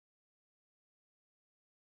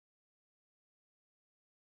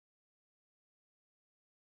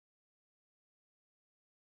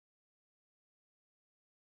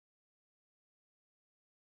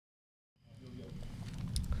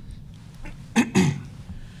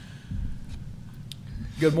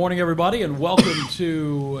Good morning, everybody, and welcome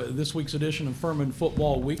to this week's edition of Furman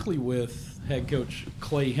Football Weekly with head coach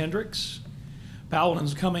Clay Hendricks.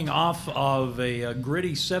 Paladins coming off of a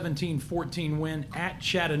gritty 17-14 win at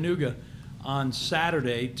Chattanooga on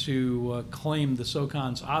Saturday to claim the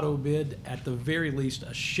SoCon's auto bid, at the very least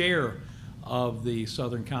a share of the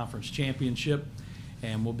Southern Conference Championship,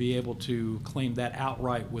 and we'll be able to claim that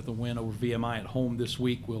outright with a win over VMI at home this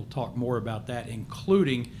week. We'll talk more about that,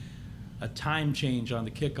 including a time change on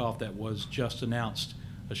the kickoff that was just announced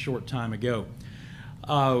a short time ago.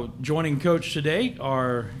 Joining Coach today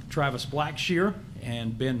are Travis Blackshear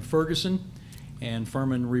and Ben Ferguson, and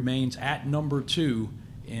Furman remains at number 2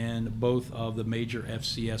 in both of the major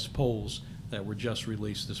FCS polls that were just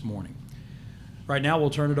released this morning. Right now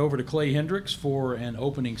we'll turn it over to Clay Hendricks for an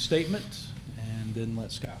opening statement, and then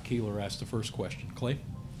let Scott Keeler ask the first question. Clay?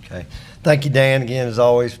 Okay. Thank you, Dan. Again, as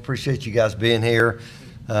always, appreciate you guys being here.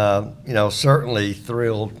 Certainly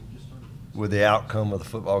thrilled with the outcome of the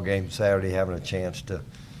football game Saturday, having a chance to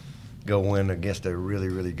go win against a really,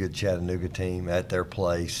 really good Chattanooga team at their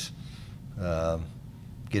place,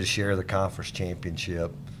 get a share of the conference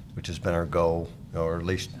championship, which has been our goal, or at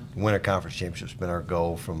least win a conference championship has been our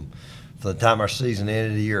goal from the time our season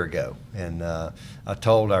ended a year ago. And I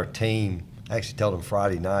told our team, I actually told them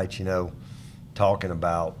Friday night, talking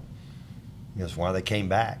about it's why they came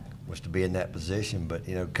back, was to be in that position. But,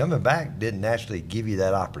 coming back didn't actually give you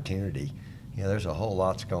that opportunity. There's a whole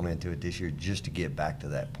lot's gone into it this year just to get back to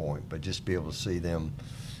that point. But just be able to see them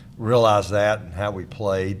realize that and how we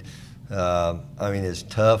played. As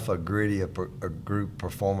tough, a gritty a group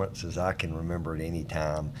performance as I can remember at any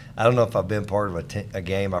time. I don't know if I've been part of a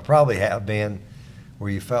game. I probably have been,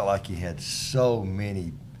 where you felt like you had so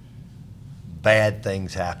many bad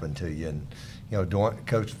things happen to you. And,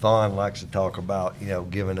 Coach Vaughn likes to talk about,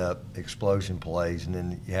 giving up explosion plays, and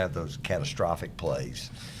then you have those catastrophic plays.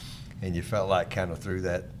 And you felt like kind of through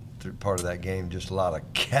part of that game, just a lot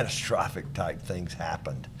of catastrophic type things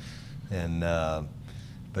happened. And,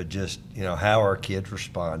 but just, how our kids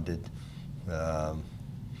responded,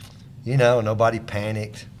 nobody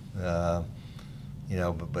panicked, but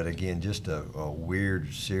again, just a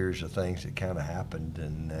weird series of things that kind of happened.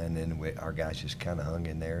 And then our guys just kind of hung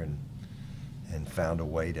in there and found a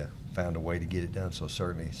way to get it done. So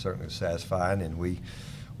certainly satisfying, and we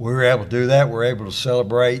were able to do that. We're able to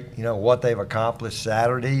celebrate, what they've accomplished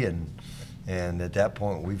Saturday, and at that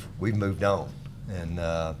point we've moved on. And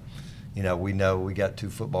we know we got 2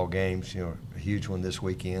 football games, a huge one this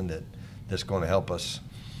weekend that's going to help us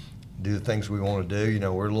do the things we want to do.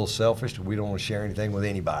 We're a little selfish. We don't want to share anything with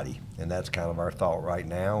anybody, and that's kind of our thought right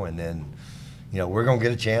now. And then, we're going to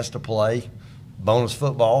get a chance to play bonus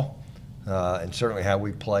football. And certainly how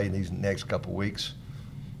we play in these next couple of weeks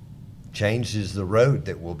changes the road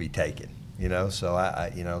that we'll be taking.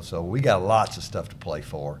 So we got lots of stuff to play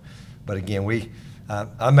for. But again,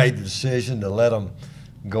 I made the decision to let them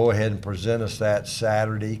go ahead and present us that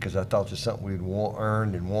Saturday, because I thought it's something we'd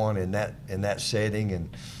earned and won in that setting.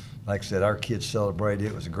 And like I said, our kids celebrated.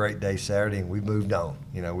 It was a great day Saturday, and we moved on.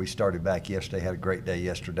 We started back yesterday, had a great day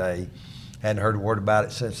yesterday. Hadn't heard a word about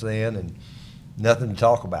it since then, and nothing to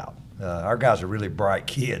talk about. Our guys are really bright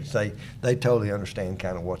kids. They totally understand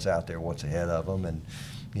kind of what's out there, what's ahead of them, and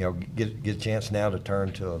get a chance now to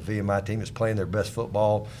turn to a VMI team that's playing their best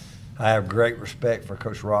football. I have great respect for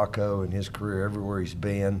Coach Rocco and his career everywhere he's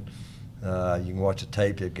been. You can watch the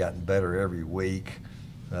tape; they've gotten better every week.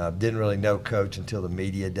 Didn't really know Coach until the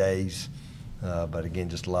media days, but again,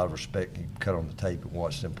 just a lot of respect. You cut on the tape and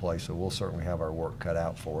watch them play. So we'll certainly have our work cut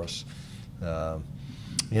out for us.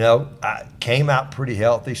 I came out pretty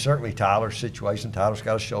healthy. Certainly Tyler's situation. Tyler's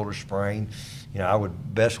got a shoulder sprain.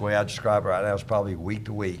 Best way I'd describe it right now is probably week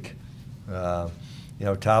to week.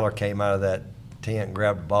 Tyler came out of that tent and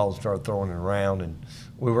grabbed the ball and started throwing it around, and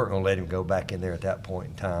we weren't going to let him go back in there at that point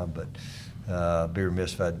in time. But be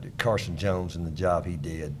remiss if I had Carson Jones and the job he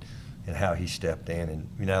did and how he stepped in. And,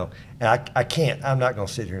 I'm not going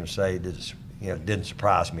to sit here and say that it didn't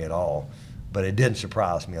surprise me at all, but it didn't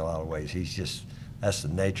surprise me in a lot of ways. That's the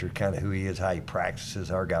nature, kind of who he is, how he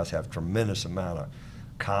practices. Our guys have tremendous amount of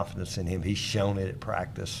confidence in him. He's shown it at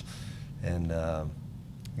practice. And,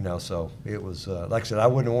 so it was, like I said, I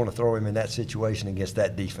wouldn't want to throw him in that situation against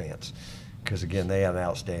that defense, because, again, they have an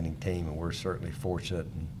outstanding team, and we're certainly fortunate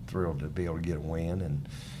and thrilled to be able to get a win.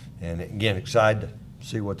 And again, excited to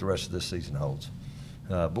see what the rest of this season holds.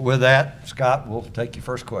 But with that, Scott, we'll take your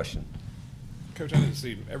first question. Coach, I didn't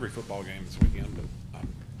see every football game this weekend,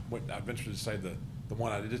 but I'd venture to say the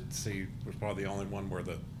one I did see was probably the only one where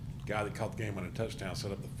the guy that caught the game on a touchdown set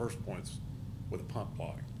up the first points with a punt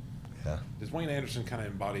block. Yeah. Does Wayne Anderson kind of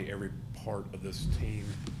embody every part of this team?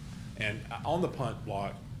 And on the punt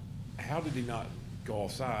block, how did he not go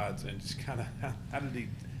off sides and just kind of how did he?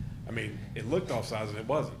 I mean, it looked off sides and it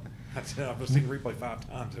wasn't. I've seen the replay 5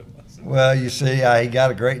 times. It wasn't. Well, you see, he got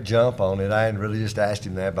a great jump on it. I hadn't really just asked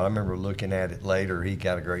him that, but I remember looking at it later. He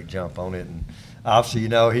got a great jump on it, and obviously,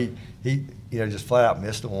 he just flat out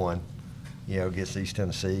missed the one. Against East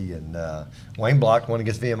Tennessee, and Wayne blocked one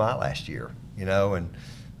against VMI last year. And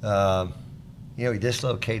he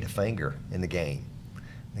dislocated a finger in the game.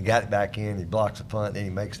 He got it back in. He blocks a punt, then he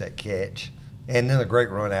makes that catch, and then a great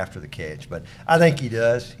run after the catch. But I think he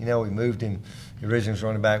does. We moved him. He originally was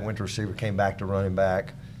running back, went to receiver, came back to running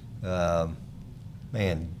back.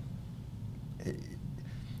 Man,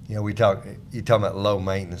 you talk about low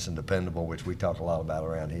maintenance and dependable, which we talk a lot about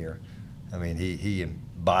around here. I mean, he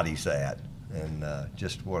embodies that, and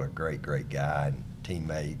just what a great guy and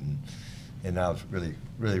teammate, and I was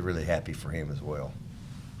really happy for him as well.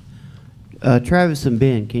 Travis and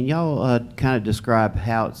Ben, can y'all kind of describe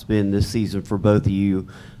how it's been this season for both of you,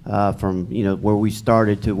 from where we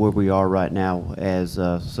started to where we are right now as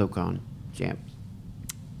SoCon champs?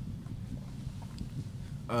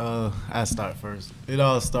 I start first. It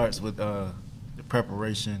all starts with the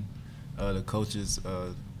preparation. The coaches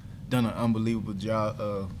done an unbelievable job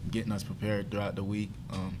of getting us prepared throughout the week,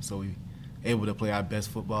 so we able to play our best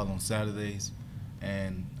football on Saturdays,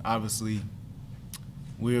 and obviously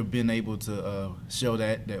we've been able to show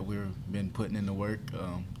that we've been putting in the work,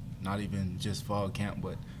 not even just fall camp,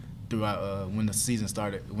 but throughout when the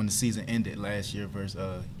season ended last year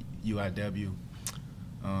versus UIW.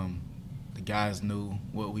 The guys knew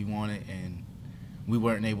what we wanted, and we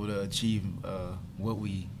weren't able to achieve what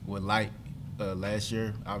we would like last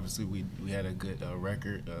year. Obviously, we had a good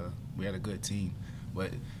record. We had a good team,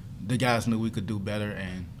 but the guys knew we could do better,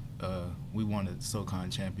 and we wanted the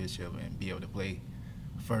SoCon championship and be able to play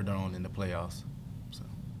further on in the playoffs.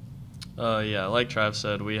 So. Yeah, like Trav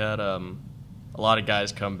said, we had a lot of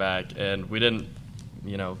guys come back, and we didn't,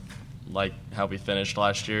 like how we finished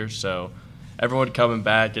last year. So everyone coming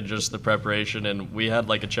back and just the preparation, and we had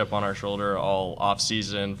like a chip on our shoulder all off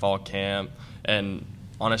season, fall camp, and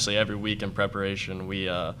honestly every week in preparation we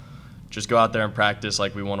just go out there and practice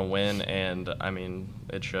like we want to win, and I mean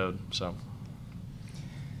it showed. So.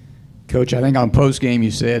 Coach, I think on postgame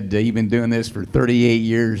you said you've been doing this for 38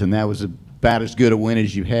 years, and that was about as good a win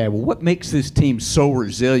as you had. Well, what makes this team so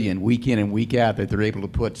resilient week in and week out that they're able to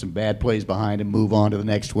put some bad plays behind and move on to the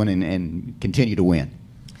next one and continue to win?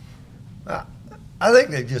 I think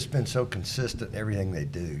they've just been so consistent in everything they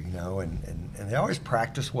do, and they always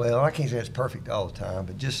practice well. I can't say it's perfect all the time,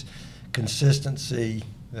 but just consistency,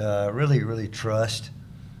 really trust,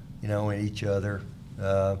 in each other.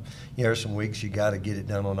 There's some weeks you got to get it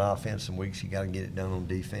done on offense, some weeks you got to get it done on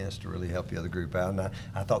defense to really help the other group out. And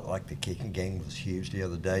I thought like the kicking game was huge the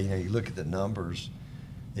other day. You look at the numbers,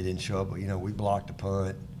 they didn't show up, but we blocked a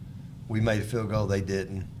punt, we made a field goal, they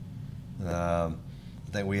didn't. I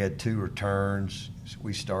think we had 2 returns.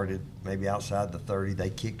 We started maybe outside the 30. They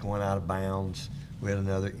kicked one out of bounds. We had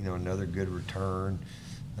another good return.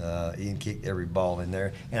 Ian kicked every ball in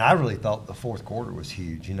there, and I really thought the fourth quarter was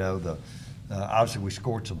huge. Obviously we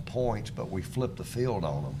scored some points, but we flipped the field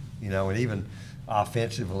on them. And even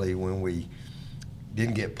offensively, when we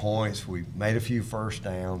didn't get points, we made a few first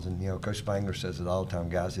downs. And Coach Spangler says it all the time,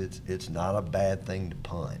 guys. It's not a bad thing to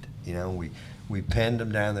punt. We pinned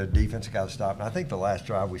them down there. Defense got to stop. And I think the last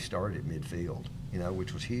drive we started at midfield,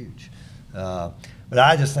 which was huge. But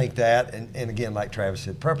I just think that, and again, like Travis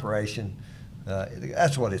said, preparation.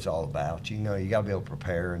 That's what it's all about. You got to be able to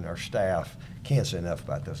prepare, and our staff can't say enough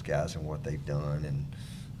about those guys and what they've done,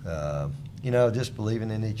 and just believing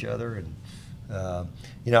in each other. And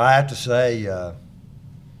I have to say,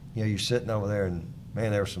 you're sitting over there, and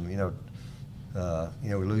man, there was some, we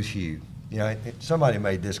lose Hugh. Somebody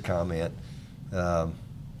made this comment.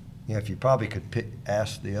 If you probably could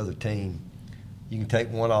ask the other team, you can take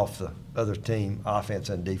one off the other team, offense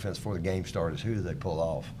and defense, before the game starts. Who do they pull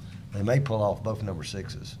off? They may pull off both number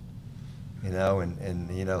 6s,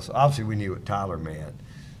 so obviously we knew what Tyler meant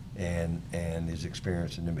and his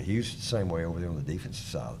experience in them, but he was the same way over there on the defensive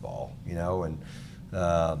side of the ball, and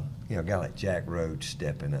a guy like Jack Rhodes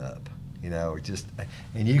stepping up,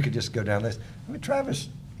 and you could just go down this. I mean, Travis,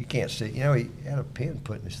 you can't see, he had a pin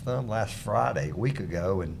put in his thumb last Friday, a week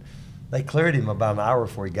ago, and they cleared him about an hour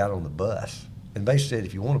before he got on the bus, and basically said,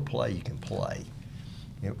 if you want to play, you can play.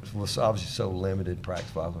 It was obviously so limited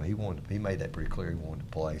practice. He made that pretty clear. He wanted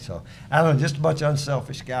to play. So I don't know, just a bunch of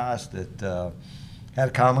unselfish guys that had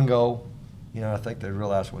a common goal. I think they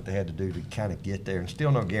realized what they had to do to kind of get there, and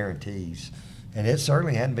still no guarantees. and it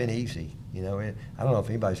certainly hadn't been easy. You know, I don't know if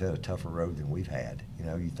anybody's had a tougher road than we've had. You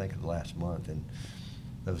know, you think of the last month, and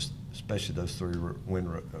those, especially those 3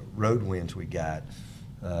 road wins we got.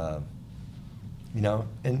 You know,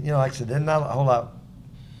 and you know, like I said, there's not a whole lot,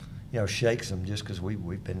 you know, shakes them just because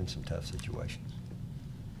we've been in some tough situations.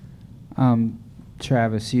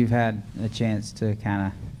 Travis, you've had a chance to kind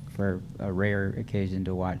of, for a rare occasion,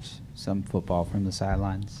 to watch some football from the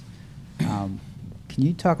sidelines. Can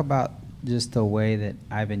you talk about just the way that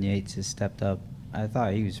Ivan Yates has stepped up? I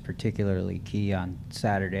thought he was particularly key on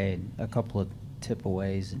Saturday, and a couple of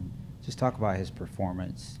tip-aways, and just talk about his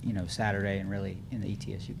performance, you know, Saturday and really in the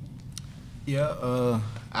ETSU game. Yeah,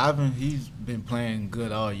 Ivan, he's been playing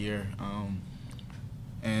good all year,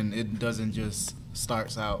 and it doesn't just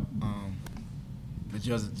starts out. It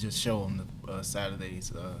doesn't just show on the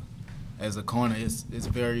Saturdays. As a corner, it's a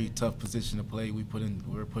very tough position to play. We're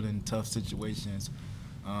put in tough situations,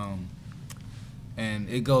 and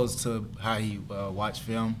it goes to how you watch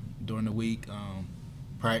film during the week.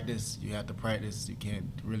 Practice, you have to practice. You can't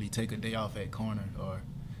really take a day off at corner, or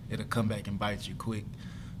it'll come back and bite you quick.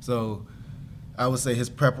 So I would say his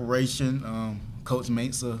preparation, Coach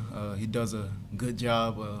Mensah, he does a good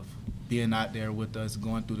job of being out there with us,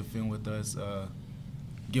 going through the film with us,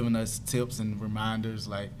 giving us tips and reminders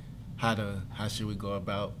like how should we go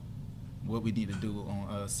about what we need to do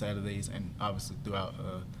on Saturdays and obviously throughout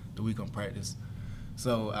the week on practice.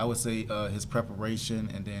 So I would say his preparation,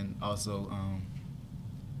 and then also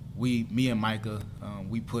me and Micah,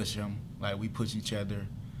 we push him, like we push each other.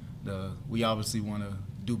 We obviously want to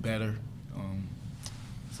do better.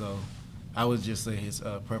 So I would just say his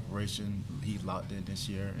preparation, he locked in this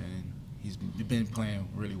year, and he's been playing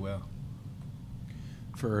really well.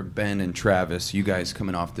 For Ben and Travis, you guys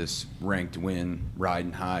coming off this ranked win,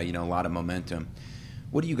 riding high, you know, a lot of momentum.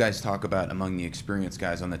 What do you guys talk about among the experienced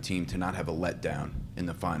guys on the team to not have a letdown in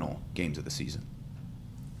the final games of the season?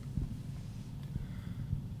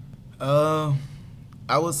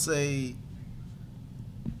 I would say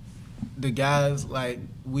the guys, like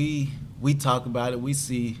we talk about it. We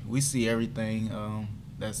see everything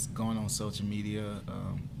that's going on social media,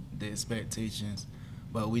 the expectations,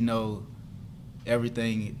 but we know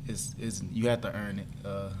everything is you have to earn it.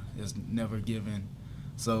 It's never given.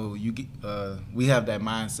 So we have that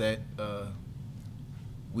mindset.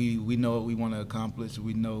 We know what we want to accomplish.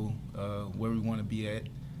 We know where we want to be at,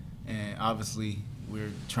 and obviously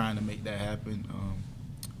we're trying to make that happen.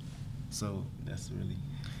 So that's really.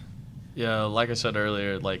 Yeah, like I said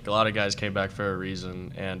earlier, like a lot of guys came back for a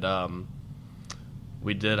reason, and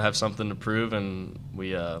we did have something to prove, and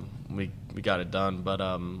we got it done.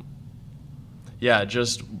 But yeah,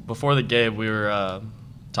 just before the game, we were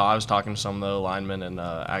I was talking to some of the linemen, and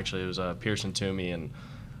actually it was Pearson Toomey, and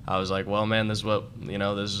I was like, well, man, this is what, you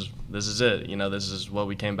know, this is it, you know, this is what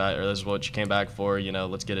we came back, or this is what you came back for, you know,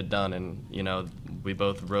 let's get it done. And you know, we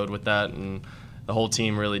both rode with that, and the whole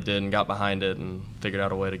team really did, and got behind it and figured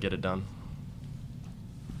out a way to get it done.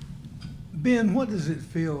 Ben, what does it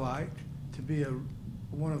feel like to be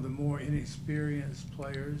one of the more inexperienced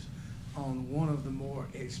players on one of the more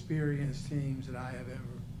experienced teams that I have ever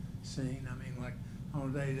seen? I mean, like on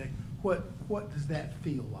a day-to-day, what does that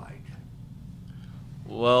feel like?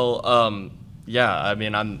 Well, yeah, I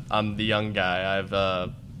mean, I'm the young guy.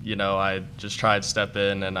 I've you know, I just tried to step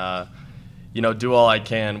in and you know, do all I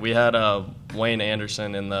can. We had Wayne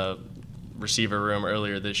Anderson in the receiver room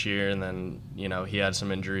earlier this year, and then, you know, he had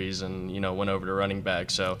some injuries and, you know, went over to running back.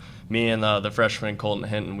 So me and the freshman Colton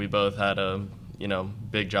Hinton, we both had a, you know,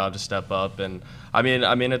 big job to step up. And I mean,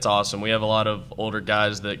 it's awesome. We have a lot of older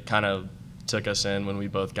guys that kind of took us in when we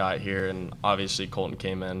both got here, and obviously Colton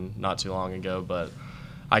came in not too long ago, but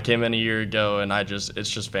I came in a year ago, and it's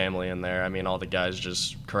just family in there. I mean, all the guys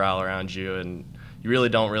just corral around you, and you really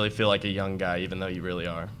don't really feel like a young guy, even though you really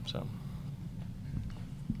are. So,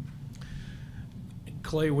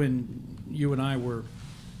 Clay, when you and I were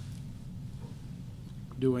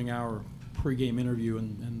doing our pregame interview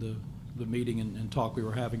and the meeting and talk we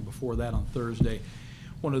were having before that on Thursday,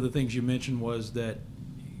 one of the things you mentioned was that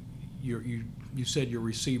you said your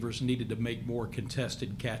receivers needed to make more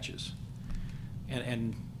contested catches.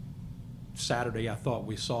 And Saturday, I thought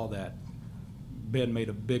we saw that. Ben made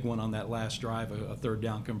a big one on that last drive, a third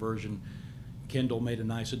down conversion. Kendall made a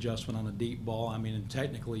nice adjustment on a deep ball. I mean, and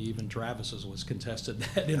technically even Travis's was contested,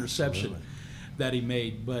 that interception Absolutely. that he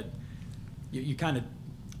made. But you kind of,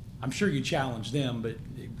 I'm sure you challenged them, but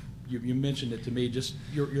you mentioned it to me, just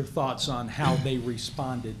your thoughts on how they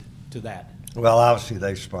responded to that. Well, obviously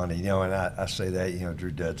they responded, you know, and I say that, you know,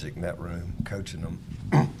 Drew Dudzik in that room coaching them.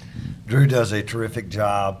 Drew does a terrific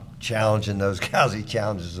job challenging those guys. He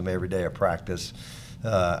challenges them every day at practice.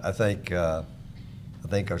 I think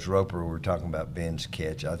Coach Roper, we were talking about Ben's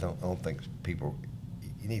catch. I don't think people.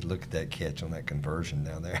 You need to look at that catch on that conversion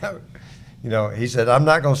down there. He said, I'm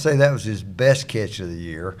not going to say that was his best catch of the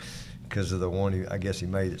year because of the one I guess he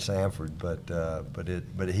made at Sanford,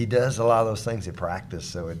 but he does a lot of those things at practice,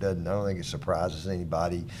 so I don't think it surprises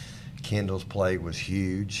anybody. Kendall's play was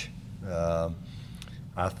huge.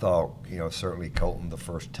 I thought, certainly Colton, the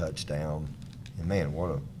first touchdown, and man,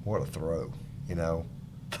 what a throw,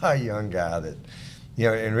 by a young guy that,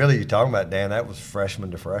 and really you're talking about, Dan, that was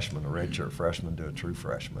freshman to freshman, a redshirt freshman to a true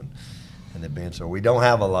freshman. And they've been, so we don't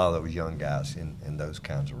have a lot of those young guys in those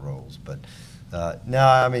kinds of roles. But no,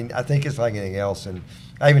 I mean, I think it's like anything else. And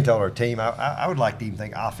I even told our team, I would like to even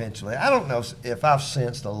think offensively. I don't know if I've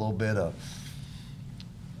sensed a little bit of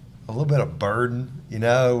burden, with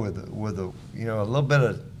a little bit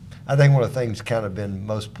of. I think one of the things kind of been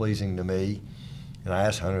most pleasing to me, and I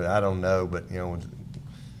asked Hunter, I don't know, but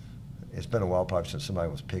it's been a while probably since somebody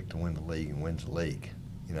was picked to win the league and wins the league,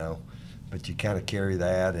 But you kind of carry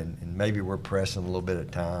that, and maybe we're pressing a little bit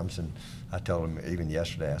at times. And I told him even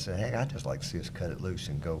yesterday, I said, hey, I'd just like to see us cut it loose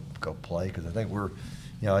and go play, because I think we're,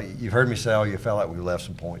 you've heard me say, you felt like we left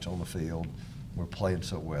some points on the field. We're playing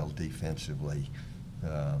so well defensively.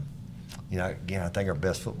 Again, I think our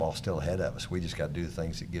best football is still ahead of us. We just got to do the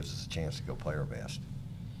things that gives us a chance to go play our best.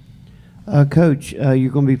 Coach,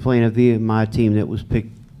 you're going to be playing a VMI team that was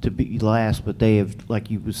picked to be last, but they have, like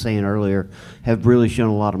you were saying earlier, have really shown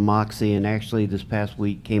a lot of moxie, and actually this past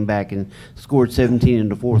week came back and scored 17 in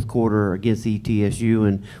the fourth quarter against ETSU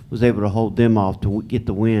and was able to hold them off to get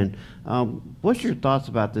the win. What's your thoughts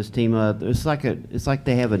about this team? It's like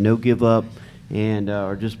they have a no give up and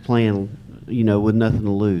are just playing, with nothing to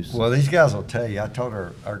lose. Well, these guys will tell you. I told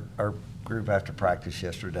our group after practice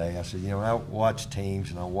yesterday, I said, I watch teams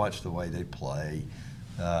and I watch the way they play.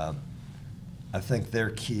 I think their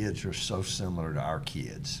kids are so similar to our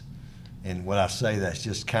kids. And when I say that's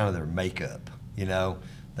just kind of their makeup,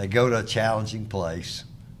 They go to a challenging place.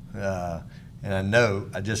 And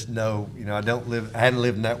I just know, I hadn't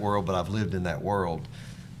lived in that world, but I've lived in that world.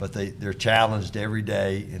 But they're challenged every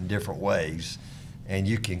day in different ways, and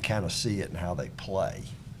you can kind of see it in how they play.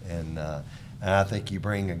 And I think you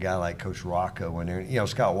bring a guy like Coach Rocco in there.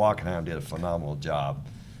 Scott Walkenheim did a phenomenal job.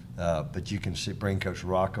 But you can bring Coach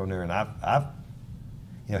Rocco in there, and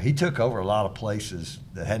he took over a lot of places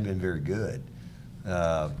that hadn't been very good,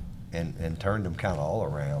 and turned them kind of all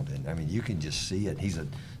around. And I mean, you can just see it. He's a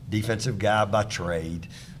defensive guy by trade,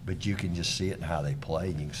 but you can just see it in how they play,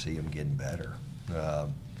 and you can see them getting better.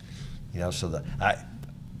 So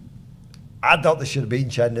I thought they should have beaten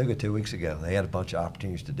Chattanooga 2 weeks ago. They had a bunch of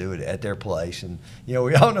opportunities to do it at their place. And,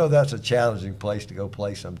 we all know that's a challenging place to go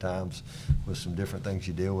play sometimes with some different things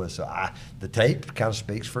you deal with. So the tape kind of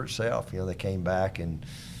speaks for itself. They came back and,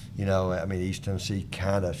 East Tennessee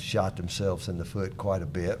kind of shot themselves in the foot quite a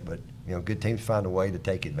bit. But, good teams find a way to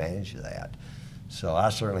take advantage of that. So I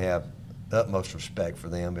certainly have utmost respect for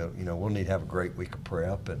them. We'll need to have a great week of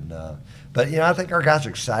prep. But I think our guys are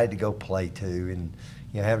excited to go play too. And,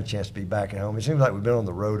 have a chance to be back at home. It seems like we've been on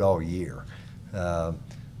the road all year, but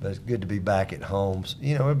it's good to be back at home. So,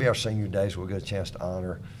 it'll be our senior days. We'll get a chance to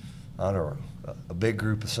honor a big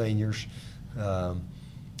group of seniors.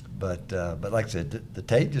 But like I said, the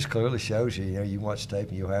tape just clearly shows you. You watch the tape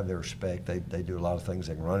and you'll have their respect. They do a lot of things.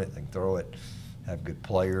 They can run it. They can throw it. Have good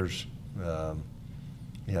players. So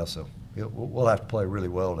we'll have to play really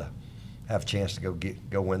well to have a chance to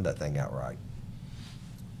go win that thing outright.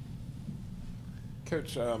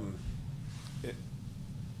 Coach,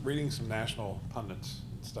 reading some national pundits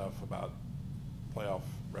and stuff about playoff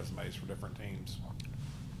resumes for different teams,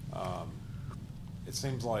 it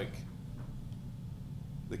seems like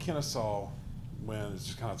the Kennesaw win is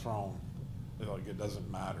just kind of thrown, like it doesn't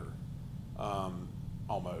matter,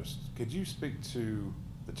 almost. Could you speak to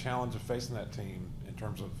the challenge of facing that team in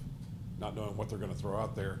terms of not knowing what they're going to throw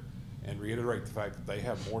out there, and reiterate the fact that they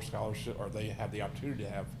have more scholarship, or they have the opportunity to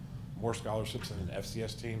have more scholarships than an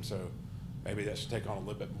FCS team, so maybe that should take on a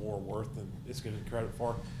little bit more worth than it's getting credit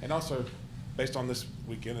for? And also, based on this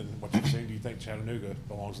weekend and what you've seen, do you think Chattanooga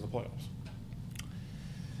belongs in the playoffs?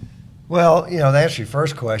 Well, to answer your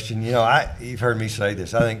first question, you've heard me say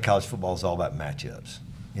this. I think college football is all about matchups,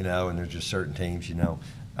 and there's just certain teams,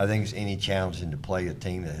 I think it's any challenging to play a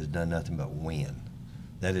team that has done nothing but win.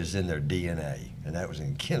 That is in their DNA, and that was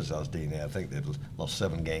in Kennesaw's DNA. I think they've lost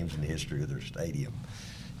 7 games in the history of their stadium.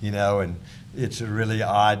 And it's a really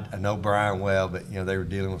odd. I know Brian well, but they were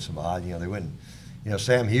dealing with some odd. They went you know,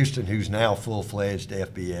 Sam Houston, who's now full-fledged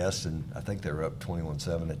FBS, and I think they were up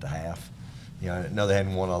 21-7 at the half. You know, I know they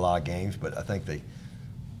hadn't won a lot of games, but I think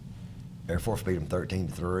Air Force beat them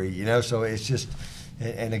 13-3. You know, so it's just,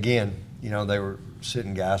 and again, you know, they were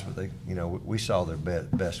sitting guys, but you know, we saw their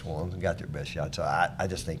best ones and got their best shots. So I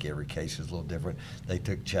just think every case is a little different. They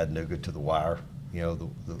took Chattanooga to the wire, you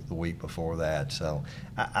know, the week before that. So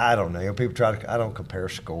I don't know. You know, people I don't compare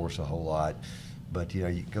scores a whole lot, but you know,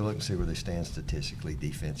 you go look and see where they stand statistically,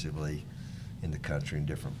 defensively, in the country, in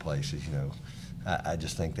different places. You know, I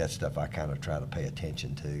just think that stuff I kind of try to pay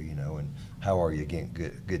attention to. You know, and how are you against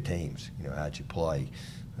good teams? You know, how'd you play?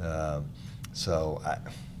 So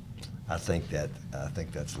I think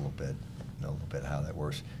that's a little bit how that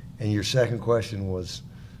works. And your second question was,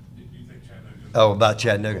 Do you think Chattanooga? Oh, about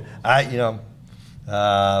Chattanooga. I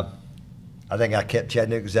think I kept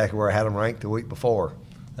Chattanooga exactly where I had them ranked the week before.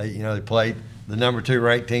 They played the number 2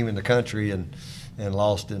 ranked team in the country and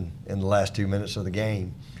lost in the last 2 minutes of the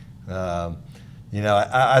game. I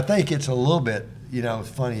think it's a little bit,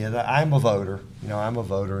 funny. I'm a voter. I'm a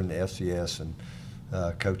voter in the FCS and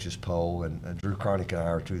coaches poll, and Drew Cronick and I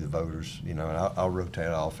are 2 of the voters. And I'll rotate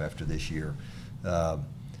off after this year. But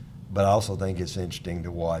I also think it's interesting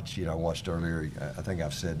to watch. I watched earlier. I think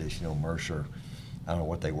I've said this. Mercer. I don't know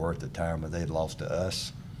what they were at the time, but they had lost to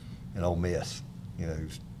us and Ole Miss.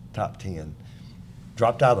 Who's top 10,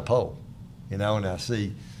 dropped out of the poll. And I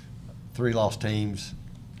see 3 lost teams.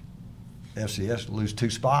 FCS lose 2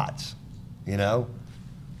 spots. So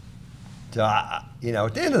at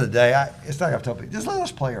the end of the day, it's like I've told people, just let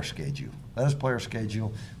us play our schedule. Let us play our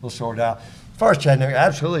schedule. We'll sort it out. As far as Chattanooga,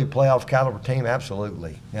 absolutely playoff caliber team,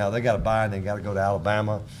 absolutely. They got to buy and they got to go to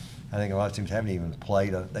Alabama. I think a lot of teams haven't even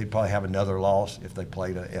played. They'd probably have another loss if they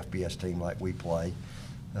played a FBS team like we play.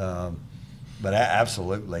 But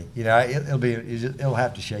absolutely, it'll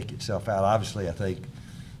have to shake itself out. Obviously, I think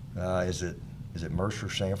is it Mercer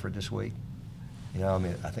Sanford this week? I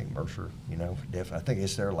think Mercer. Definitely. I think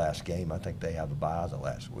it's their last game. I think they have a bye the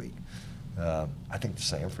last week. I think the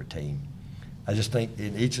Sanford team. I just think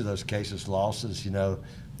in each of those cases, losses. There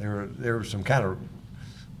were some kind of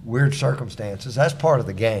weird circumstances. That's part of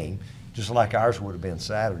the game, just like ours would have been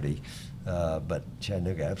Saturday. But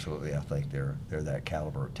Chattanooga, absolutely, I think they're that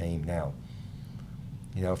caliber of team now.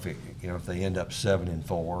 If they end up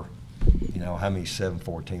 7-4, how many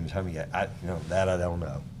 7-4 teams? How many? That I don't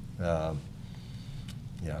know.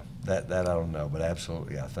 That I don't know. But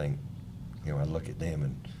absolutely, I think I look at them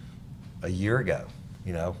and a year ago,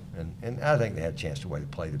 and I think they had a chance to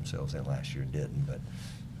play themselves in last year and didn't.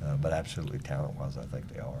 But absolutely, talent-wise, I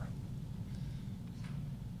think they are.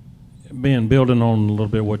 Ben, building on a little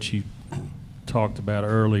bit what you talked about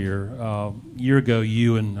earlier, a year ago,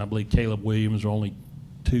 you and I believe Caleb Williams were only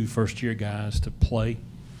 2 first-year guys to play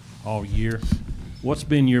all year. What's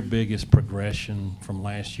been your biggest progression from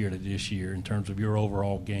last year to this year in terms of your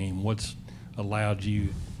overall game? What's allowed you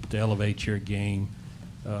to elevate your game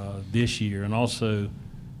this year? And also,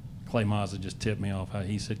 Clay Mazza just tipped me off how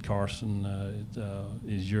he said Carson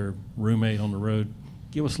is your roommate on the road.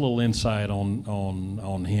 Give us a little insight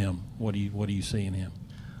on him. What do you see in him?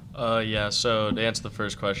 Yeah, so to answer the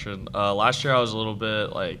first question, last year I was a little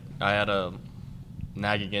bit I had a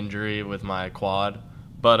nagging injury with my quad,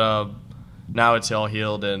 but now it's all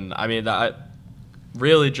healed, and I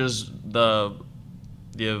really just the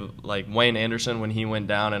Wayne Anderson when he went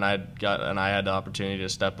down and I had the opportunity to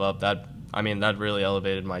step up, that really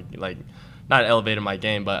elevated my not elevated my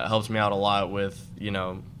game, but it helps me out a lot with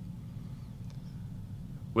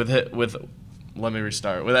let me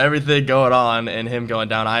restart. With everything going on and him going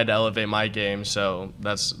down, I had to elevate my game, so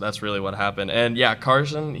that's really what happened. And yeah,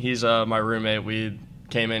 Carson, he's my roommate. We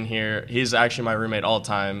came in here. He's actually my roommate all the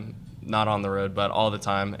time, not on the road, but all the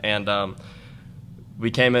time. And we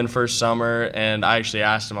came in first summer, and I actually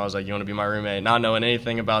asked him, I was like, you want to be my roommate? Not knowing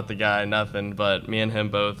anything about the guy, nothing, but me and him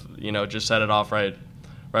both, just set it off right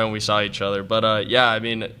when we saw each other. But yeah,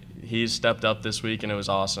 he stepped up this week, and it was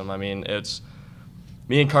awesome. It's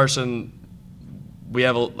me and Carson, we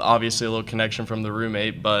have obviously a little connection from the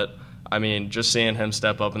roommate, but just seeing him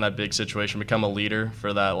step up in that big situation, become a leader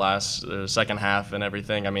for that last second half and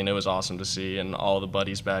everything, it was awesome to see, and all the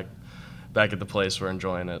buddies back at the place were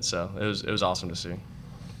enjoying it, so it was awesome to see.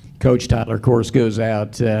 Coach Tyler, of course, goes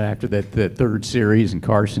out after the 3rd series, and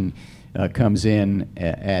Carson comes in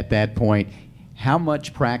at that point. How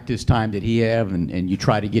much practice time did he have, and you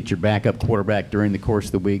try to get your backup quarterback during the course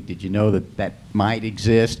of the week? Did you know that might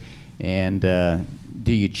exist? And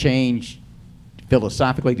do you change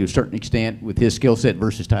philosophically to a certain extent with his skill set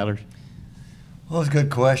versus Tyler's? Well, those are good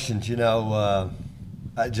questions.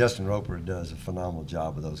 Justin Roper does a phenomenal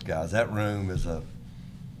job with those guys. That room is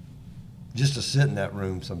just to sit in that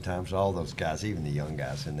room sometimes, all those guys, even the young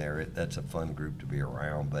guys in there, that's a fun group to be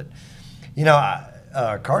around. But,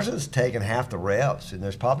 Carson's taken half the reps, and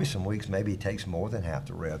there's probably some weeks maybe he takes more than half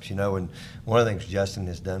the reps. And one of the things Justin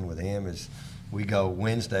has done with him is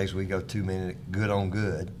Wednesdays, we go 2-minute good on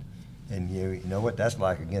good. And you know what that's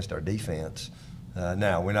like against our defense.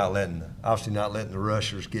 Now, we're obviously not letting the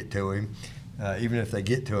rushers get to him. Even if they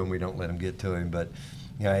get to him, we don't let them get to him. But,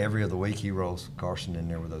 every other week he rolls Carson in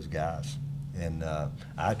there with those guys. And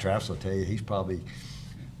Travis will tell you he's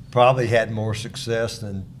probably had more success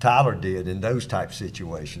than Tyler did in those type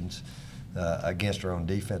situations against our own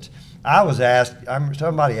defense.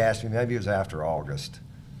 Somebody asked me, maybe it was after August,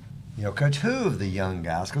 Coach, who of the young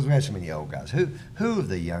guys, because we had so many old guys, who of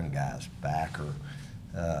the young guys back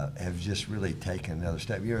have just really taken another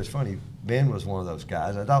step? It's funny, Ben was one of those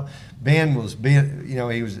guys. I thought Ben was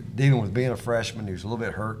he was dealing with being a freshman. He was a little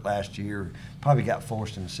bit hurt last year, probably got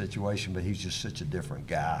forced in the situation, but he's just such a different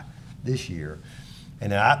guy this year.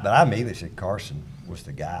 But I immediately said Carson was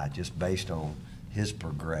the guy just based on his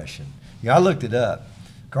progression. I looked it up.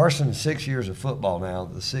 Carson, 6 years of football now,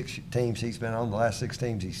 the 6 teams he's been on, the last 6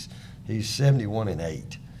 teams, he's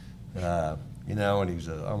 71-8. And he was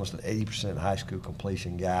almost an 80% high school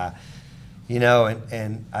completion guy.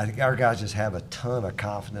 And I think our guys just have a ton of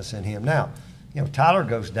confidence in him. Now, Tyler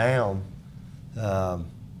goes down,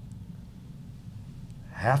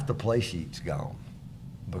 half the play sheet's gone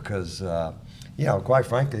because, quite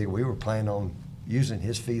frankly, we were planning on using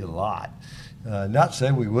his feet a lot. Not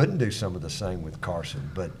saying we wouldn't do some of the same with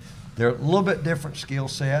Carson, but they're a little bit different skill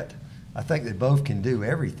set. I think they both can do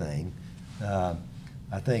everything. I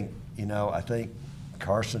think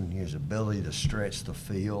Carson, his ability to stretch the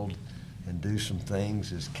field and do some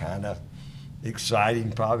things is kind of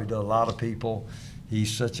exciting probably to a lot of people.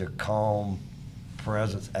 He's such a calm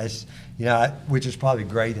presence, which is probably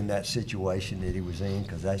great in that situation that he was in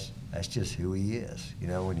because that's just who he is,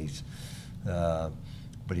 and he's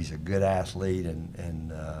but he's a good athlete,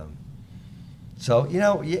 and so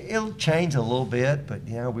it'll change a little bit, but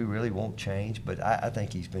we really won't change. But I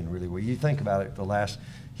think he's been really well. You think about it,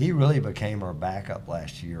 he really became our backup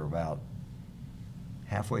last year about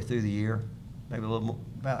halfway through the year, maybe a little more,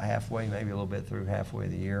 about halfway, maybe a little bit through halfway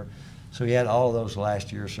of the year. So he had all of those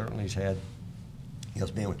last year. Certainly he's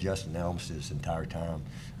been with Justin Elms this entire time.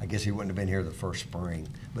 I guess he wouldn't have been here the first spring,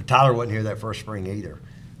 but Tyler wasn't here that first spring either.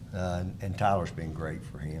 And Tyler's been great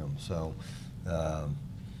for him. So,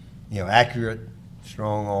 accurate,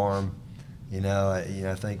 strong arm.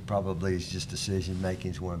 I think probably his just decision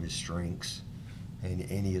making is one of his strengths,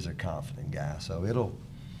 and he is a confident guy. So it'll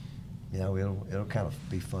kind of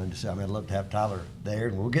be fun to see. I mean, I'd love to have Tyler there,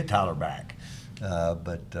 and we'll get Tyler back.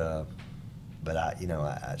 But I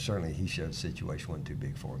certainly he showed the situation wasn't too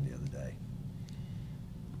big for him the other day.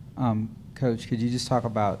 Coach, could you just talk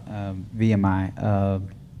about VMI?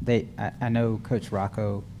 I know Coach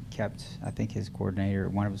Rocco kept, I think,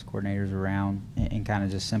 one of his coordinators around and kind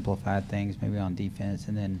of just simplified things maybe on defense.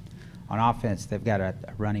 And then on offense, they've got a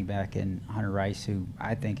running back in Hunter Rice, who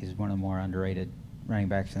I think is one of the more underrated running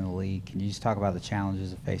backs in the league. Can you just talk about the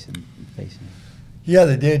challenges of facing him? Yeah,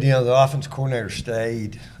 they did. The offense coordinator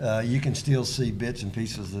stayed. You can still see bits and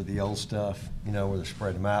pieces of the old stuff, where they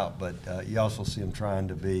spread them out. But you also see them trying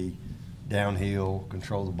to be downhill,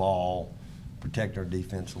 control the ball, protect our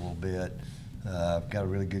defense a little bit. Got a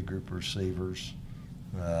really good group of receivers.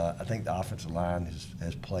 I think the offensive line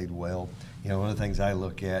has played well. One of the things I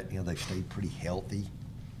look at, they've stayed pretty healthy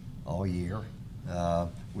all year,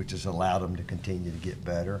 which has allowed them to continue to get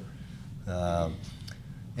better. The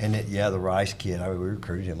Rice kid, we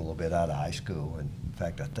recruited him a little bit out of high school. And in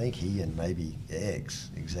fact, I think he and maybe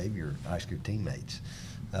Xavier, high school teammates,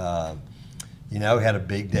 had a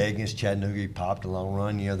big day against Chattanooga. He popped a long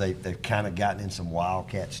run. They've kind of gotten in some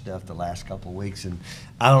Wildcat stuff the last couple of weeks. And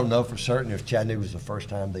I don't know for certain if Chattanooga was the first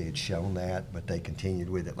time they had shown that, but they continued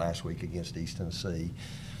with it last week against East Tennessee.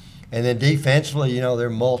 And then defensively, they're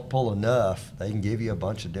multiple enough. They can give you a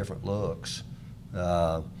bunch of different looks.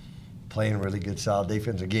 Playing really good, solid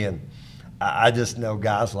defense. Again, I just know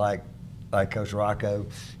guys like Coach Rocco.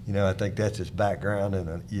 I think that's his background,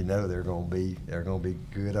 and they're going to be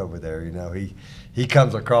good over there. He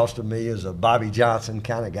comes across to me as a Bobby Johnson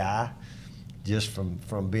kind of guy, just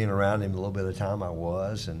from being around him a little bit of time I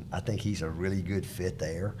was, and I think he's a really good fit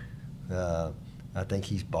there. I think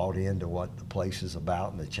he's bought into what the place is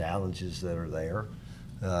about and the challenges that are there.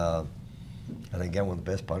 I think he's one of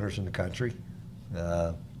the best punters in the country.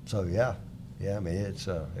 So yeah, I mean it's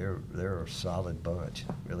they're a solid bunch,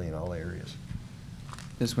 really in all areas.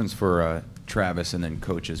 This one's for Travis and then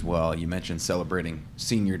Coach as well. You mentioned celebrating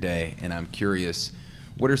Senior Day, and I'm curious,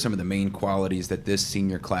 what are some of the main qualities that this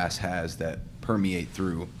senior class has that permeate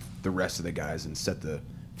through the rest of the guys and set the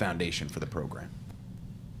foundation for the program?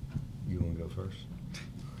 You want to go first?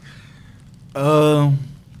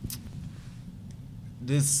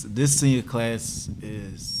 This senior class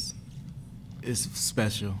is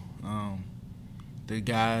special. The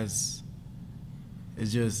guys,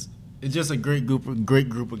 it's just a great group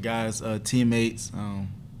of guys, teammates,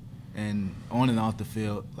 and on and off the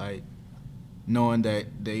field. Like knowing that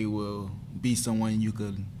they will be someone you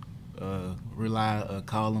could rely,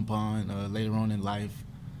 call upon later on in life.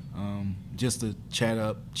 Just to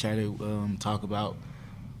talk about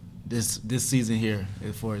this season here,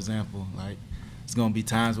 for example. Like it's gonna be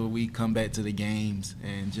times where we come back to the games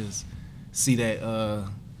and just see that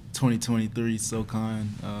 2023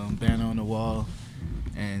 SoCon banner on the wall,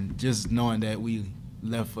 and just knowing that we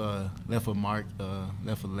left a mark,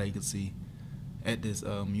 left a legacy at this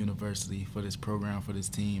university for this program, for this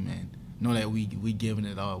team, and know that we gave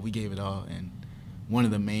it all, and one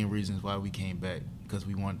of the main reasons why we came back, because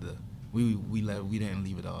we wanted to, we didn't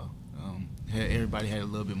leave it all. Everybody had a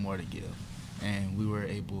little bit more to give, and we were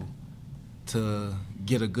able to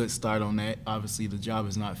get a good start on that. Obviously, the job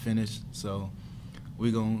is not finished, so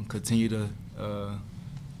we're gonna continue to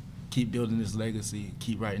keep building this legacy,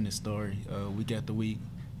 keep writing this story week after week,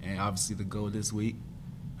 and obviously the goal this week.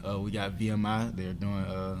 We got VMI.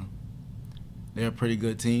 They're a pretty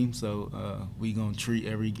good team, so we gonna treat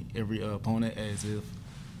every opponent as if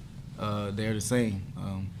they're the same.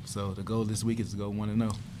 So the goal this week is to go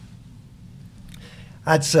 1-0.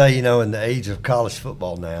 I'd say, in the age of college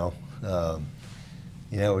football now,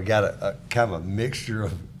 we got a kind of a mixture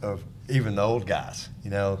of even the old guys.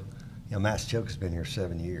 Matt Choke's been here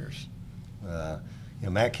 7 years.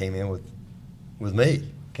 Matt came in with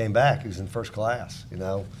me, came back. He was in first class.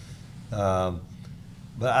 But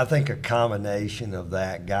I think a combination of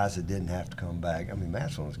that, guys that didn't have to come back. I mean,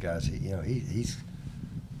 Matt's one of those guys. He's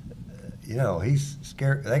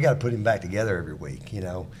scared. They got to put him back together every week.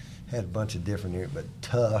 Had a bunch of different areas, but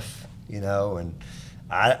tough. And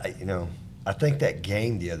I think that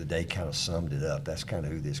game the other day kind of summed it up. That's kind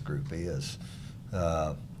of who this group is.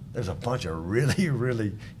 There's a bunch of really,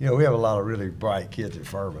 really, we have a lot of really bright kids at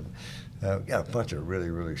Furman. We got a bunch of really,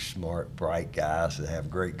 really smart, bright guys that have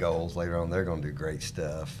great goals. Later on, they're going to do great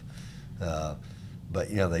stuff. But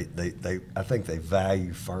I think they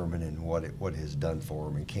value Furman and what it has done for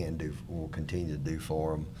them and will continue to do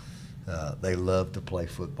for them. They love to play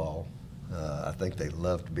football. I think they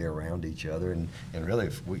love to be around each other, and really,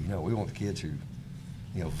 if we want the kids who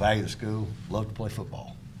value the school, love to play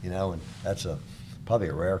football. And that's probably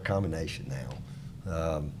a rare combination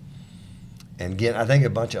now. And again, I think a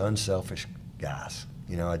bunch of unselfish guys.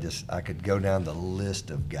 I could go down the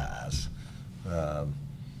list of guys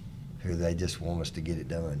who they just want us to get it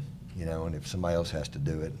done. And if somebody else has to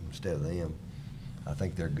do it instead of them, I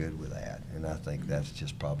think they're good with that. And I think that's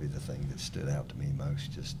just probably the thing that stood out to me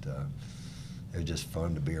most. They're just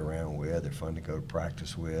fun to be around with. They're fun to go to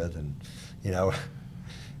practice with. And,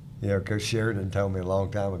 Coach Sheridan told me a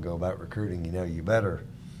long time ago about recruiting, you better,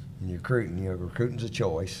 when you're recruiting, recruiting's a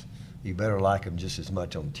choice. You better like them just as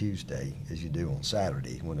much on Tuesday as you do on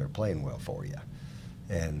Saturday when they're playing well for you.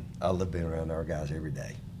 And I love being around our guys every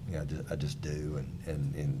day. I just do,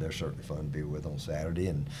 and they're certainly fun to be with on Saturday.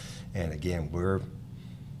 And again, we're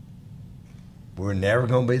never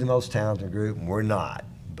going to be the most talented group, and we're not.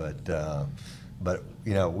 But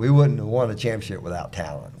we wouldn't have won a championship without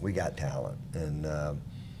talent. We got talent, and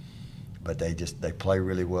but they play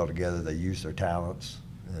really well together. They use their talents,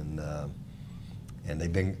 and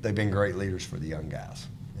they've been great leaders for the young guys.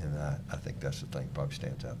 And I think that's the thing that probably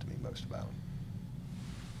stands out to me most about them.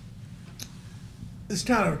 This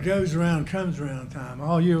kind of goes around, comes around time.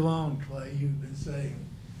 All year long, Clay, you've been saying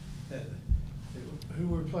that who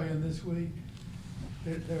we're playing this week,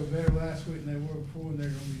 they were better last week than they were before, and they're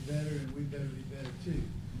going to be better, and we better be better too.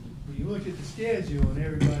 When you look at the schedule and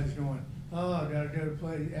everybody's going, oh, got to go to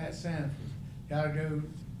play at Sanford, got to go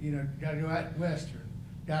at Western,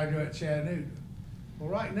 got to go at Chattanooga. Well,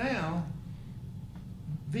 right now,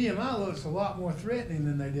 VMI looks a lot more threatening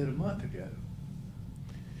than they did a month ago.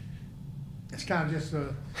 It's kind of just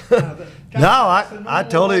a. I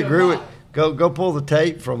totally agree with. Go pull the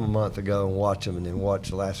tape from a month ago and watch them, and then watch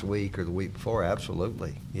the last week or the week before.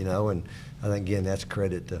 Absolutely, and I think again that's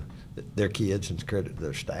credit to their kids and credit to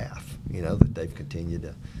their staff. That they've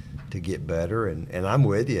continued to get better, and I'm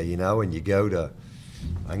with you. And you go to,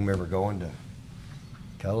 I can remember going to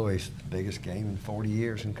Culloway's biggest game in 40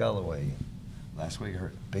 years in Culloway. Last week,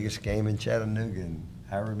 our biggest game in Chattanooga in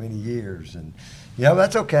however many years. And, you know,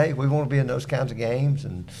 that's okay. We want to be in those kinds of games.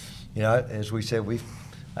 And, you know, as we said,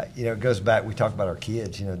 you know, it goes back, we talk about our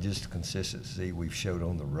kids, you know, just the consistency we've showed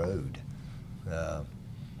on the road.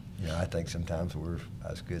 You know, I think sometimes we're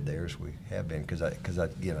as good there as we have been because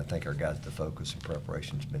again, I think our guys, the focus and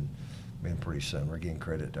preparation's been pretty similar. Again,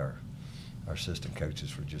 credit to our assistant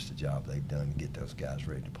coaches for just the job they've done to get those guys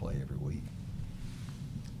ready to play every week.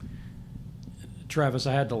 Travis,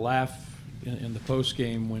 I had to laugh in the post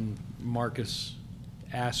game when Marcus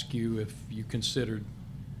asked you if you considered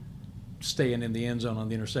staying in the end zone on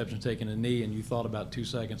the interception, taking a knee, and you thought about 2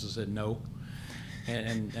 seconds and said no.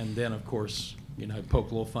 And then, of course, you know,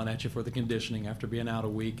 poke a little fun at you for the conditioning after being out a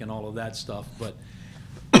week and all of that stuff. But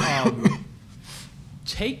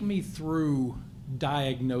take me through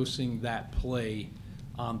diagnosing that play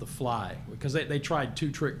on the fly, because they tried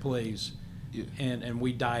 2 trick plays, Yeah. and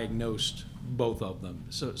we diagnosed both of them.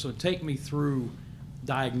 So take me through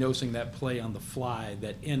diagnosing that play on the fly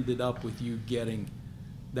that ended up with you getting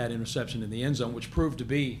that interception in the end zone, which proved to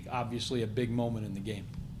be obviously a big moment in the game.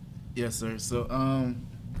 Yes, sir. So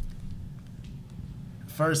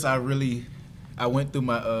first I went through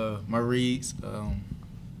my reads,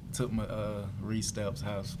 took my read steps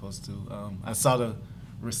how I was supposed to. I saw the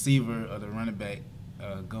receiver or the running back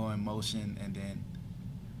go in motion, and then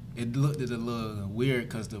it looked a little weird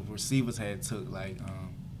because the receivers had took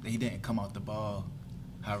they didn't come off the ball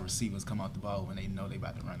how receivers come off the ball when they know they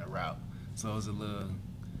about to run a route. So I was a little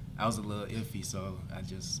iffy. So I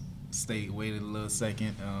just waited a little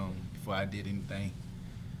second before I did anything,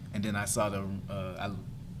 and then I saw I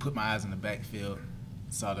put my eyes in the backfield,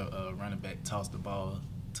 saw the running back toss the ball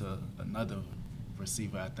to another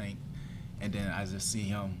receiver, I think, and then I just see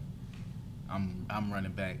him. I'm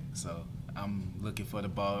running back, so I'm looking for the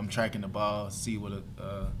ball. I'm tracking the ball, see what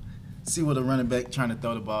the running back trying to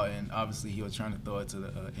throw the ball, and obviously he was trying to throw it to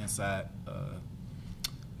the inside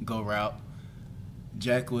go route.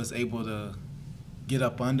 Jack was able to get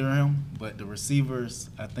up under him, but the receivers,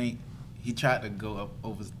 I think he tried to go up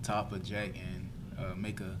over the top of Jack and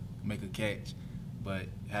make a catch, but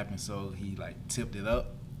happened so he tipped it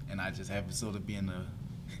up, and I just happened so to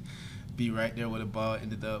be right there with the ball.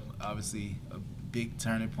 Ended up obviously a big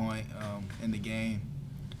turning point in the game,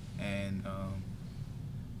 and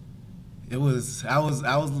I was a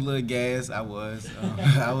little gassed. I was,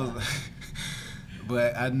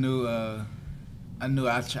 but I knew I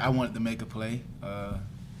wanted to make a play.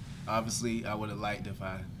 Obviously, I would have liked if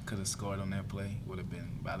I could have scored on that play. Would have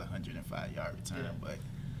been about a 105-yard return, but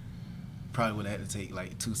probably would have had to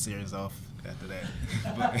take 2 series off after that.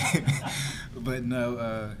 but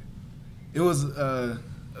no, it was a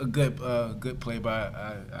good play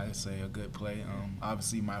by I say a good play.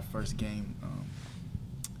 Obviously, my first game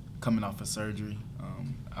coming off of surgery,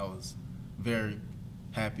 I was very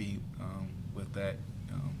happy with that,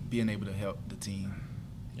 being able to help the team.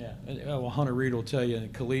 Yeah, well, Hunter Reed will tell you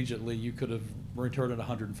collegiately you could have returned it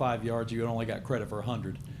 105 yards. You only got credit for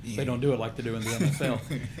 100. Yeah. They don't do it like they do in the NFL.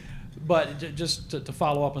 But just to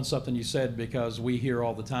follow up on something you said, because we hear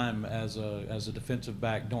all the time as a defensive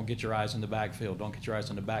back, don't get your eyes in the backfield, don't get your eyes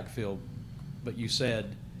in the backfield. But you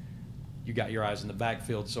said you got your eyes in the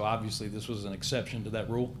backfield, so obviously this was an exception to that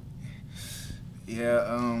rule.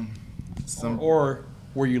 Yeah. Or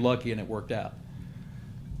were you lucky and it worked out?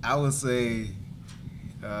 I would say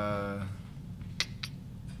I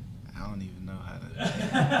don't even know how to.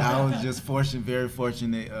 I was just very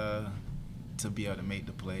fortunate to be able to make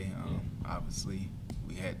the play. Obviously,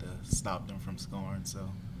 we had to stop them from scoring,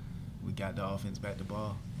 so we got the offense back the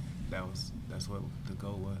ball. That's what the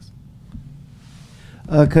goal was.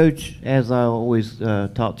 Coach, as I always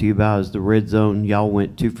talk to you about, is the red zone. Y'all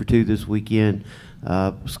went 2 for 2 this weekend,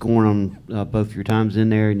 scoring on both your times in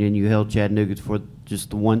there, and then you held Chattanooga for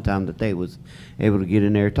just the one time that they was able to get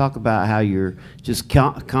in there. Talk about how you're just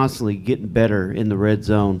constantly getting better in the red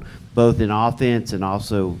zone, both in offense and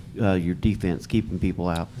also your defense, keeping people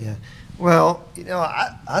out. Yeah. Well, you know,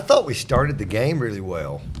 I thought we started the game really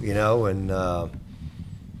well, you know, and,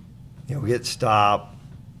 you know, we get stopped.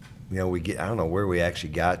 You know, I don't know where we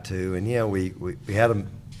actually got to, and, you know, we had a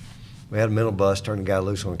middle bus, turned the guy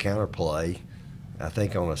loose on a counter play, I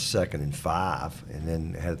think on a 2nd and 5, and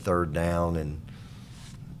then had 3rd down, and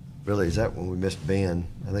really, is that when we missed Ben?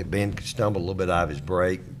 I think Ben stumbled a little bit out of his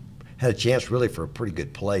break. Had a chance really for a pretty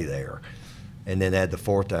good play there. And then had the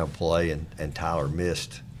 4th down play, and Tyler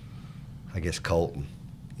missed, I guess, Colton,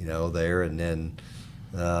 you know, there. And then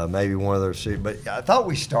maybe one of those. But I thought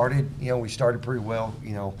we started pretty well.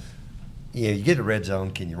 You know, you get a red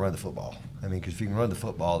zone, can you run the football? I mean, because if you can run the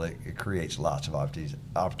football, it creates lots of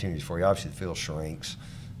opportunities for you. Obviously, the field shrinks.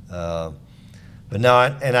 But no,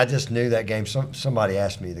 and I just knew that game. Somebody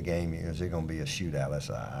asked me the game, is it going to be a shootout? I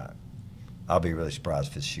said, I'll be really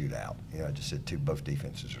surprised if it's a shootout. I just said both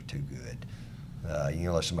defenses are too good.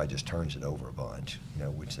 Unless somebody just turns it over a bunch,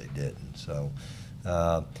 which they didn't. So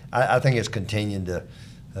I think it's continuing to.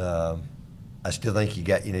 I still think you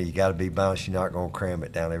got to be balanced. You're not going to cram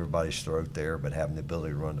it down everybody's throat there, but having the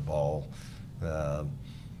ability to run the ball.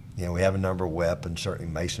 We have a number of weapons.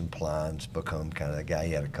 Certainly, Mason Pline's become kind of the guy.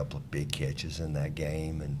 He had a couple of big catches in that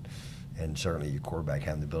game, and certainly your quarterback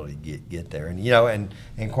having the ability to get there. And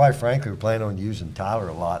and quite frankly, we're planning on using Tyler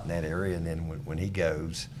a lot in that area. And then when he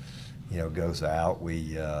goes out,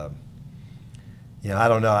 we. I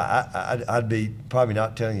don't know. I'd be probably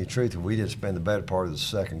not telling you the truth if we didn't spend the better part of the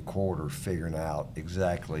second quarter figuring out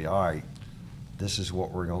exactly, all right, this is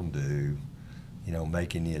what we're going to do,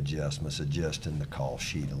 making the adjustments, adjusting the call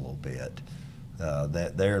sheet a little bit.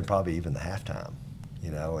 That there and probably even the halftime,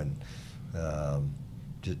 and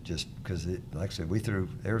just because, like I said, there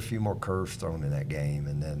were a few more curves thrown in that game,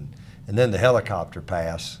 and then the helicopter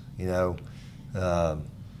pass,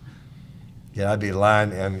 I'd be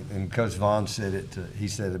lying. And Coach Vaughn said it. He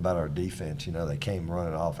said about our defense. They came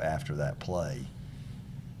running off after that play,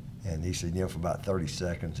 and he said, for about 30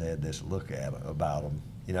 seconds, they had this look about them.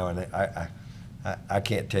 And I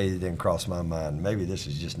can't tell you it didn't cross my mind. Maybe this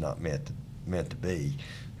is just not meant to be.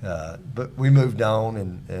 But we moved on,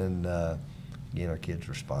 and our kids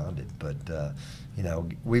responded. But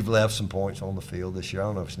we've left some points on the field this year. I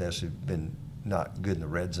don't know if it's necessarily been not good in the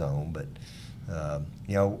red zone, but.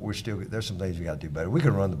 We're still. There's some things we got to do better. We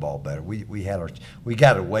can run the ball better. We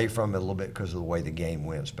got away from it a little bit because of the way the game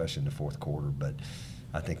went, especially in the fourth quarter. But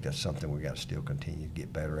I think that's something we got to still continue to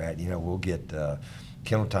get better at. We'll get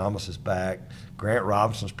Kendall Thomas is back. Grant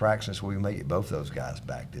Robinson's practicing, so we may get both those guys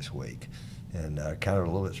back this week. And kind of a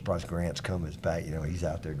little bit surprised Grant's coming back. He's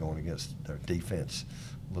out there going against their defense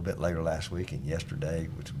a little bit later last week and yesterday,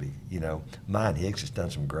 which would be, Mine Hicks has done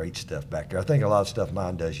some great stuff back there. I think a lot of stuff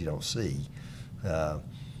Mine does you don't see. So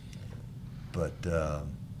we're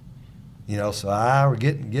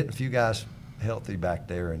getting a few guys healthy back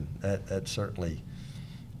there, and that certainly,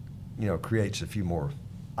 creates a few more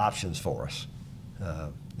options for us,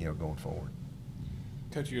 going forward.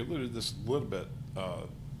 Coach, you alluded to this a little bit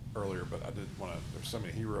earlier, but I did want to. There's so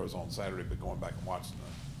many heroes on Saturday, but going back and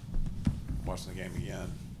watching the game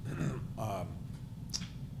again,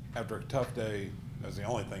 after a tough day, that's the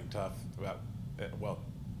only thing tough about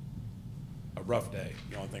a rough day.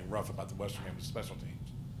 The only thing rough about the Western game was special teams.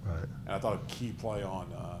 Right. And I thought a key play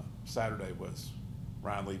on Saturday was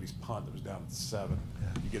Ryan Levy's punt that was down at 7.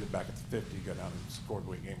 Yeah. You get it back at the 50, you go down and score the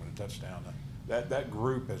winning game with a touchdown. That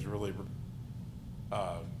group has really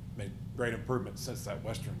made great improvements since that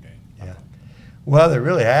Western game. Yeah. Well, they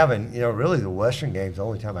really haven't. Really the Western game's the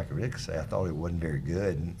only time I could really say I thought it wasn't very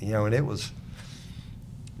good. And it was,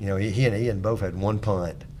 he and Ian both had one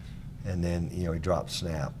punt, and then, he dropped the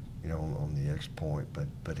snap. On the extra point,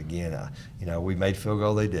 but again, we made field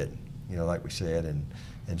goal, they didn't, like we said,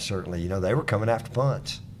 and certainly, they were coming after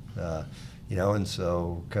punts, and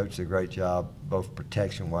so Coach did a great job, both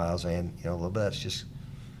protection-wise and, a little bit that's just,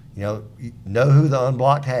 know who the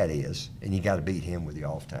unblocked hat is, and you got to beat him with the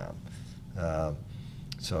off time.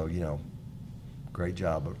 So, great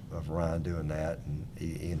job of Ryan doing that, and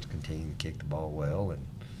Ian's continuing to kick the ball well,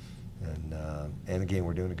 and again,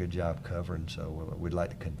 we're doing a good job covering, so we'd like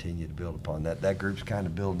to continue to build upon that. That group's kind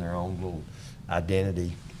of building their own little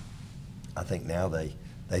identity. I think now they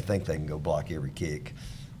think they can go block every kick.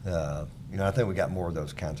 I think we got more of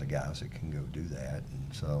those kinds of guys that can go do that.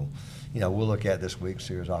 And so, we'll look at this week,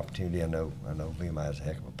 see there's opportunity. I know Nehemiah's a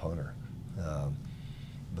heck of a punter.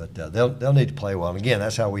 But they'll need to play well. And again,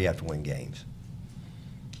 that's how we have to win games.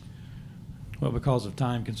 Well, because of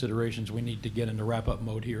time considerations, we need to get into wrap-up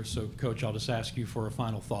mode here. So, Coach, I'll just ask you for a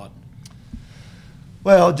final thought.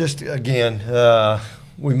 Well, just again,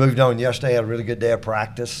 we moved on yesterday. Had a really good day of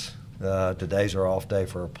practice. Today's our off day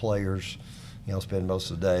for our players. Spend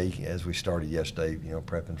most of the day as we started yesterday.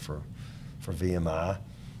 Prepping for VMI.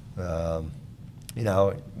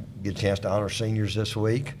 Get a chance to honor seniors this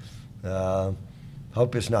week.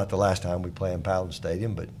 Hope it's not the last time we play in Paladins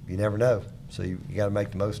Stadium, but you never know. So you got to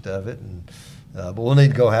make the most of it. And but we'll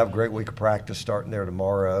need to go have a great week of practice starting there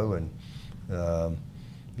tomorrow. And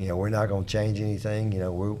we're not going to change anything.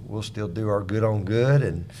 We'll still do our good on good.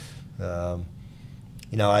 And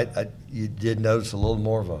you did notice a little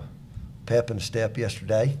more of a pep and step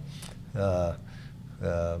yesterday. I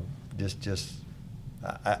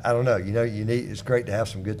don't know. It's great to have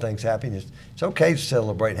some good things happen. It's okay to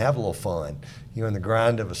celebrate and have a little fun. In the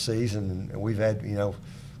grind of a season, and we've had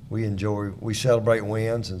we celebrate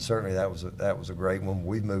wins, and certainly that was a great one.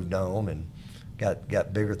 We've moved on and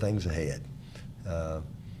got bigger things ahead.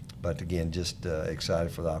 But again, just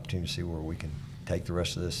excited for the opportunity to see where we can take the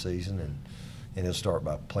rest of this season, and it'll start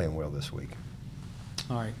by playing well this week.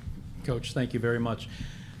 All right, Coach, thank you very much.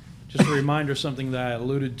 Just a reminder, something that I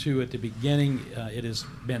alluded to at the beginning, it has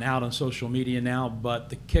been out on social media now, but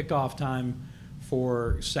the kickoff time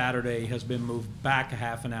for Saturday has been moved back a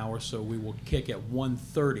half an hour, so we will kick at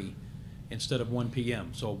 1:30 instead of 1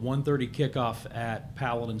 p.m. So 1:30 kickoff at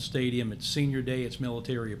Paladins Stadium. It's Senior Day, it's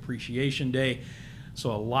Military Appreciation Day,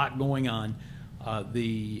 so a lot going on.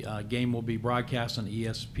 The game will be broadcast on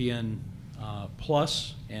ESPN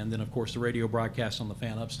Plus, and then of course the radio broadcast on the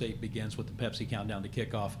Fan Upstate begins with the Pepsi Countdown to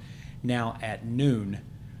kickoff now at noon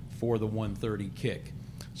for the 1:30 kick.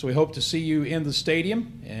 So we hope to see you in the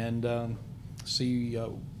stadium and see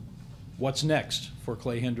what's next for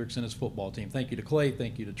Clay Hendricks and his football team. Thank you to Clay,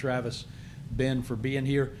 thank you to Travis, Ben for being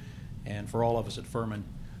here, and for all of us at Furman,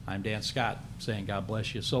 I'm Dan Scott saying God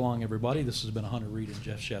bless you. So long, everybody. This has been a Hunter Reed and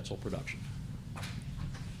Jeff Schetzel production.